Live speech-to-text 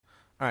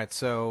All right,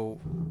 so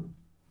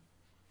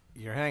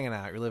you're hanging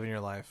out, you're living your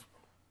life.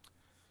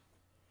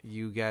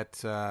 You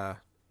get a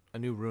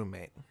new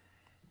roommate.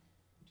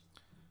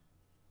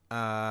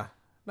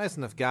 Nice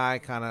enough guy,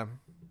 kind of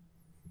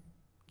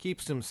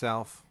keeps to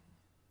himself,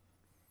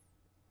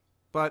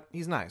 but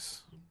he's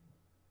nice.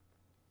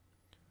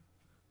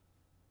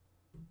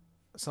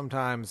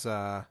 Sometimes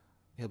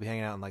he'll be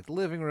hanging out in like the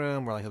living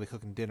room, or like he'll be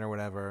cooking dinner, or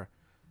whatever.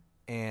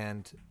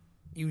 And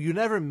you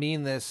never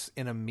mean this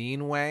in a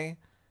mean way.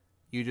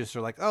 You just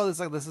are like, oh,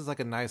 this is like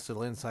a nice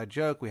little inside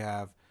joke we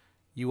have.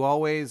 You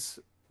always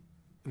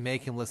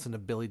make him listen to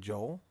Billy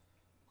Joel.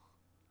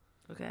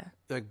 Okay.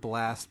 Like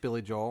blast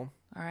Billy Joel.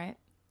 All right.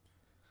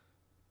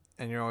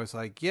 And you're always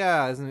like,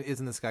 yeah,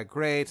 isn't this guy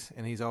great?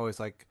 And he's always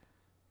like,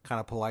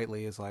 kind of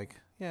politely is like,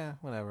 yeah,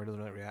 whatever.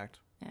 Doesn't really react.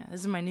 Yeah, this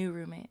is my new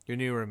roommate. Your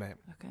new roommate.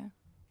 Okay.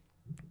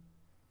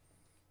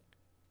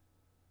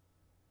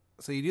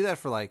 So you do that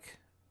for like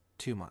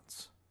 2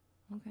 months.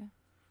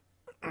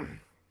 Okay.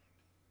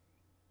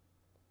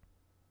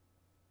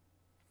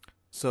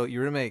 So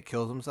your roommate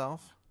kills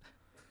himself.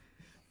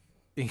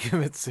 He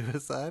commits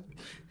suicide.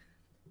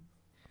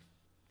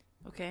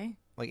 Okay.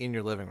 Like in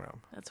your living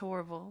room. That's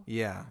horrible.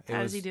 Yeah.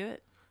 How does he do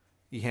it?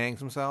 He hangs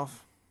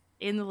himself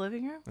In the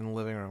living room? in the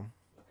living room.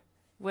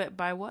 What?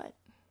 By what?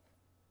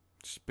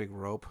 Just a big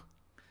rope.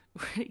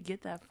 Where did he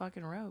get that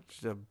fucking rope?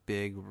 Just a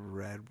big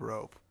red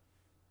rope.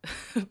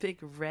 Big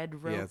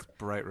red rope. Yeah, it's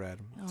bright red.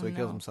 Oh, So he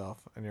kills no. himself,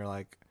 and you're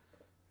like,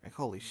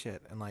 holy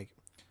shit. And like,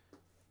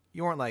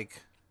 you weren't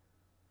like,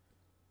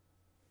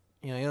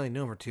 you only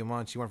knew him for 2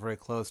 months. You weren't very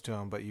close to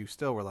him, but you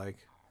still were like,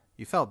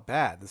 you felt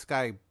bad. This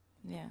guy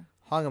Yeah.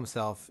 hung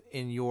himself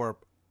in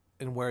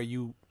where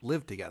you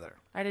lived together.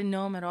 I didn't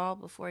know him at all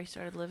before he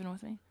started living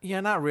with me.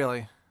 Yeah, not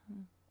really.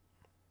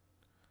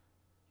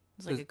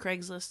 He's like a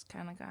Craigslist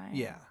kind of guy.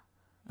 Yeah.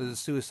 There's a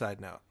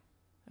suicide note.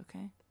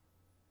 Okay.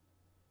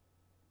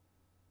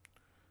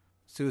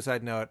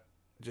 Suicide note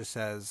just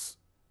says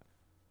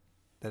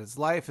that his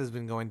life has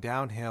been going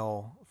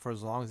downhill for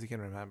as long as he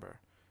can remember.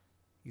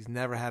 He's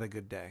never had a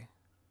good day.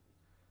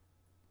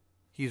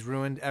 He's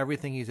ruined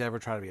everything he's ever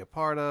tried to be a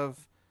part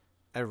of.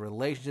 Every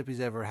relationship he's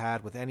ever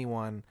had with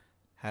anyone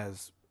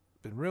has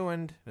been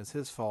ruined, and it's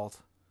his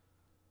fault.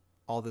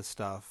 All this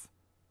stuff.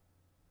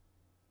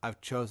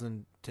 I've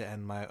chosen to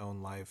end my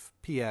own life.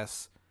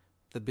 P.S.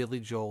 The Billy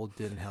Joel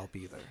didn't help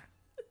either.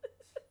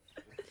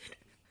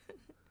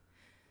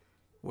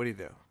 What do you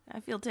do? I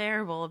feel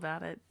terrible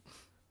about it.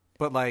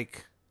 But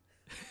like,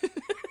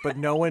 but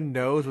no one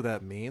knows what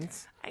that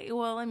means. I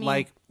mean,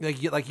 Like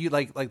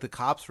the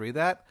cops read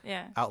that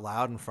yeah, out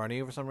loud in front of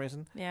you for some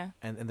reason, yeah.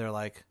 and they're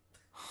like,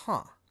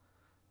 "Huh,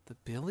 the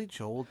Billy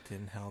Joel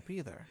didn't help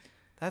either.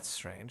 That's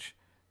strange."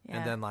 Yeah.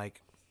 And then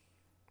like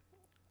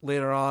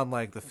later on,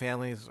 like the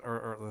families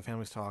or the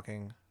families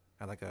talking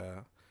at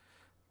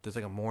there's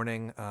like a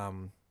morning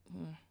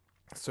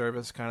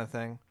service kind of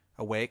thing,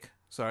 a wake.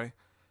 Sorry,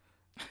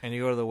 and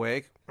you go to the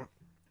wake,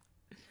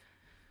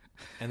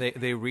 and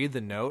they read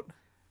the note.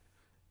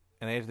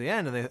 And they get to the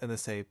end, and they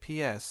say,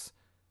 "P.S.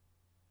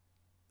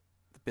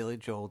 The Billy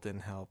Joel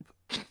didn't help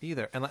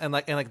either." And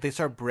like they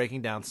start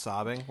breaking down,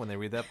 sobbing when they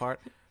read that part,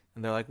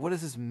 and they're like, "What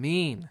does this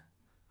mean?"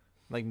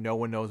 Like no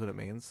one knows what it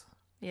means.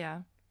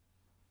 Yeah.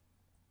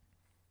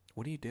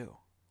 What do you do?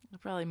 I'll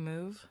probably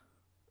move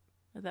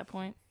at that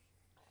point.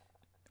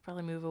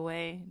 Probably move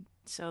away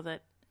so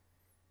that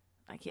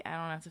I don't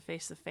have to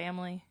face the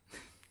family.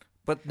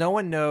 But no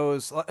one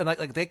knows, and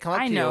like they come up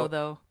to you. I know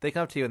though. They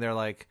come up to you and they're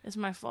like, It's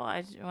my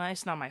fault.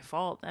 It's not my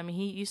fault. I mean,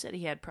 you said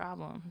he had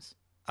problems.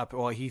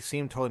 well, he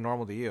seemed totally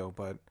normal to you,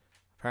 but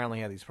apparently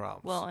he had these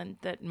problems. Well, and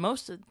that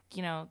most of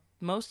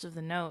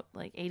the note,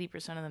 like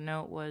 80% of the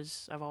note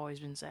was I've always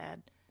been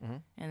sad. Mm-hmm.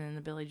 And then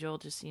the Billy Joel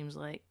just seems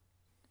like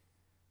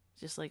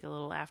just like a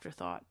little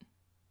afterthought.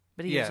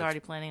 But he was already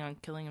planning on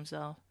killing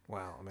himself.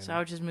 Wow. I mean, So I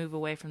would just move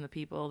away from the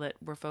people that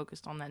were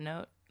focused on that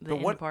note. The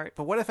but what end part.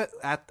 But what if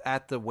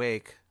at the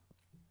wake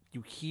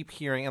you keep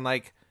hearing, and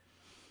like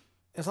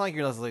it's not like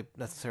you're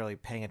necessarily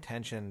paying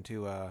attention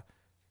to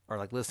or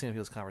like listening to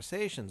people's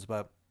conversations,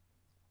 but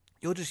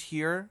you'll just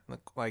hear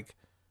like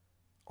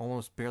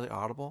almost barely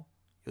audible.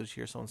 You'll just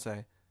hear someone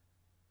say,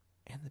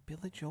 "And the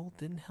Billy Joel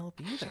didn't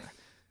help either."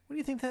 What do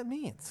you think that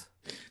means?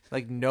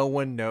 Like no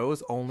one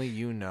knows, only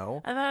you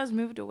know. I thought I was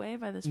moved away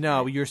by this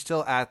No, point. you're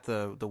still at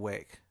the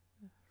wake.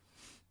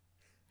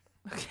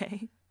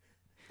 Okay.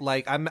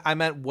 Like I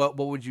meant what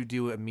would you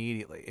do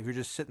immediately if you're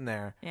just sitting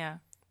there? Yeah.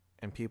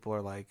 And people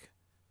are like,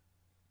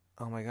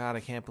 "Oh my god, I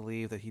can't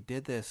believe that he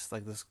did this!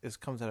 Like this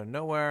comes out of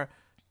nowhere."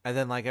 And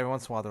then like every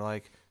once in a while, they're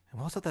like,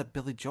 "And what's up that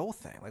Billy Joel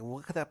thing? Like,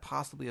 what could that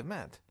possibly have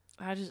meant?"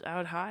 I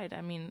would hide.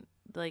 I mean,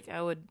 like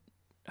I would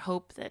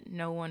hope that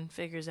no one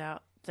figures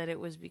out that it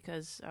was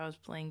because I was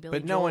playing Billy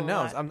Joel. But no one a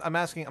knows. lot. I'm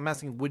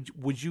asking.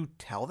 Would you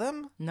tell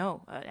them?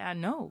 No,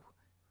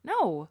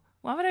 no.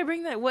 Why would I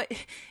bring that? What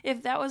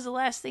if that was the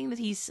last thing that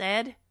he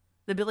said?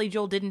 The Billy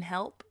Joel didn't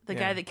help the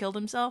guy that killed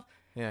himself.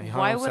 Yeah. He hung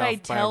Why would I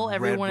himself by a tell red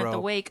everyone at the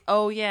rope. wake?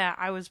 Oh yeah,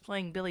 I was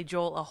playing Billy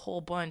Joel a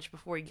whole bunch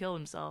before he killed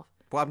himself.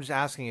 Well, I'm just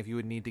asking if you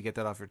would need to get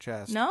that off your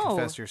chest. No.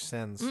 Confess your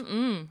sins.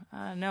 No,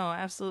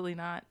 absolutely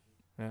not.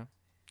 Yeah.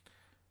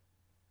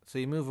 So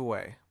you move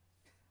away.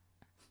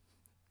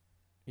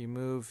 You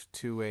move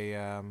to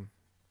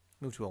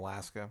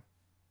Alaska.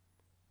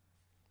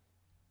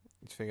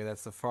 You figure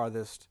that's the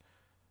farthest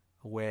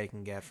away I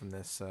can get from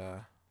this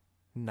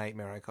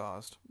nightmare I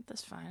caused.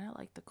 That's fine. I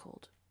like the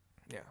cold.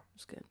 Yeah.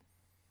 It's good.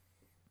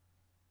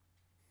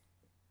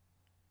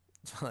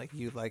 It's like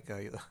you live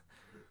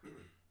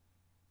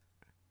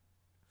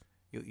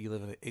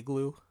in an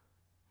igloo.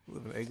 You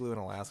live in an igloo in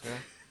Alaska.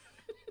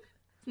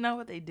 Not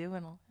what they do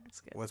in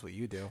Alaska. Well, that's what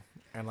you do.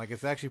 And like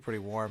it's actually pretty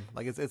warm.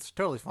 Like it's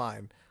totally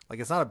fine. Like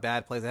it's not a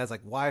bad place. It has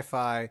like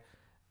Wi-Fi,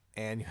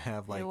 and you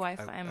have like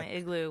Wi-Fi in my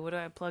igloo. What do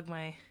I plug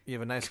my? You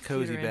have a nice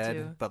cozy computer bed,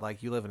 into? but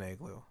like you live in an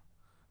igloo,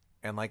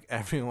 and like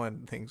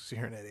everyone thinks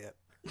you're an idiot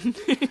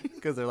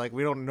because they're like,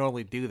 we don't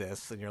normally do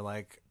this, and you're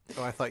like,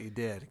 oh, I thought you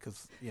did,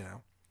 because you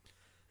know.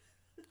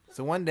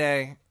 So one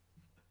day,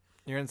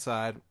 you're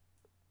inside.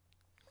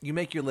 You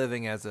make your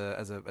living as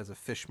a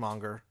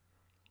fishmonger.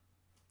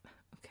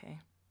 Okay.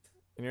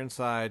 And you're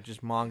inside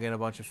just monging a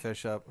bunch of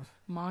fish up.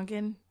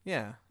 Mongin?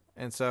 Yeah.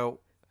 And so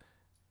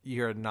you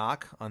hear a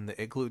knock on the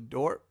igloo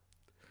door.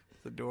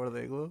 The door of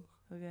the igloo.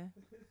 Okay.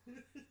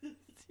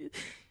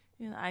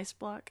 An ice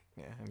block?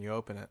 Yeah, and you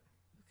open it.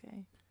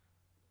 Okay.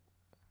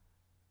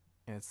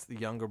 And it's the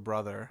younger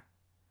brother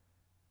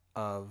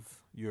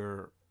of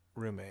your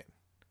roommate.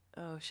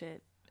 Oh,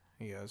 shit.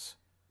 He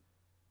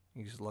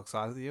just looks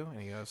out at you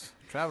and he goes,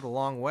 traveled a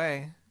long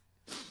way.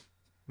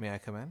 May I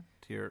come in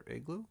to your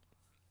igloo?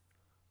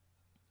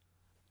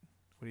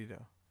 What do you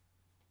do?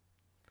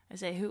 I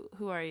say,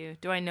 who are you?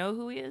 Do I know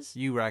who he is?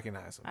 You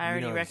recognize him. I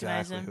already you know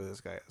recognize exactly him. who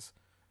this guy is.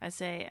 I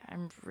say,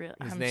 I'm real.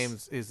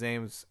 His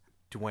name's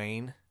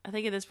Dwayne. I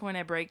think at this point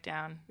I break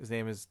down. His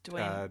name is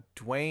Dwayne.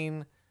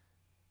 Dwayne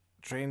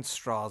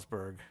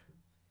Strasberg.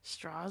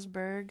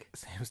 Strasberg?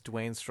 His name is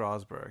Dwayne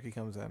Strasberg. He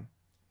comes in.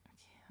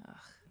 Ugh.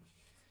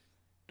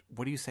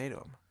 What do you say to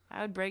him?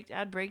 I'd break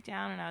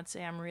down and I'd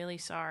say, I'm really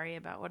sorry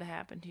about what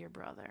happened to your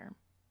brother.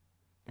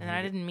 And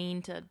I didn't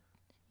mean to,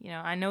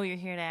 I know you're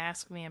here to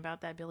ask me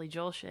about that Billy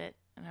Joel shit,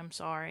 and I'm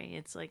sorry.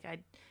 It's like, I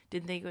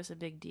didn't think it was a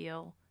big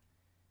deal.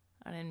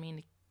 I didn't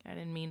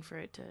mean for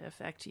it to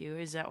affect you.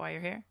 Is that why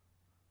you're here?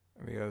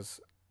 And he goes,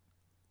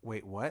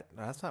 wait, what?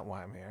 No, that's not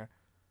why I'm here.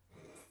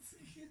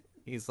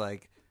 He's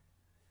like,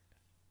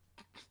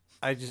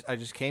 I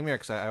just came here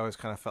because I always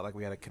kind of felt like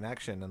we had a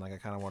connection, and like I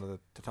kind of wanted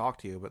to talk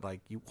to you, but like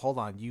hold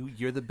on,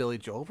 you're the Billy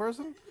Joel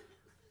person?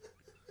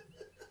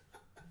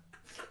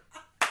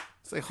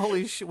 It's like,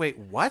 holy shit! Wait,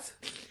 what?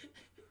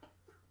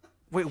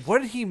 Wait,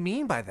 what did he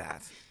mean by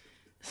that?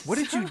 What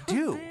did you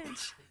do?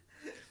 Bitch.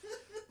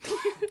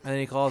 And then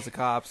he calls the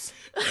cops.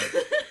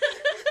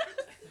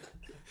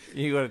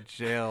 You go to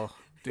jail,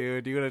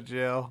 dude. You go to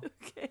jail.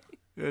 Okay.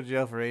 You go to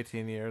jail for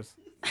 18 years.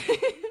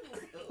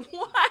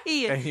 Why?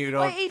 And you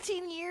don't. Why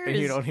 18 years? And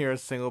you don't hear a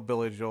single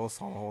Billy Joel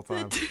song the whole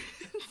time.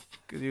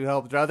 Because you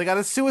helped drive. They got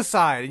a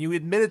suicide, and you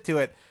admitted to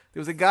it. There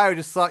was a guy who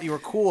just thought you were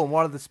cool and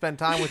wanted to spend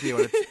time with you.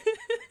 And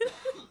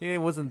he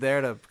wasn't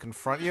there to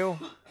confront you.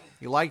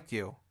 He liked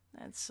you.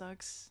 That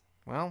sucks.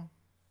 Well,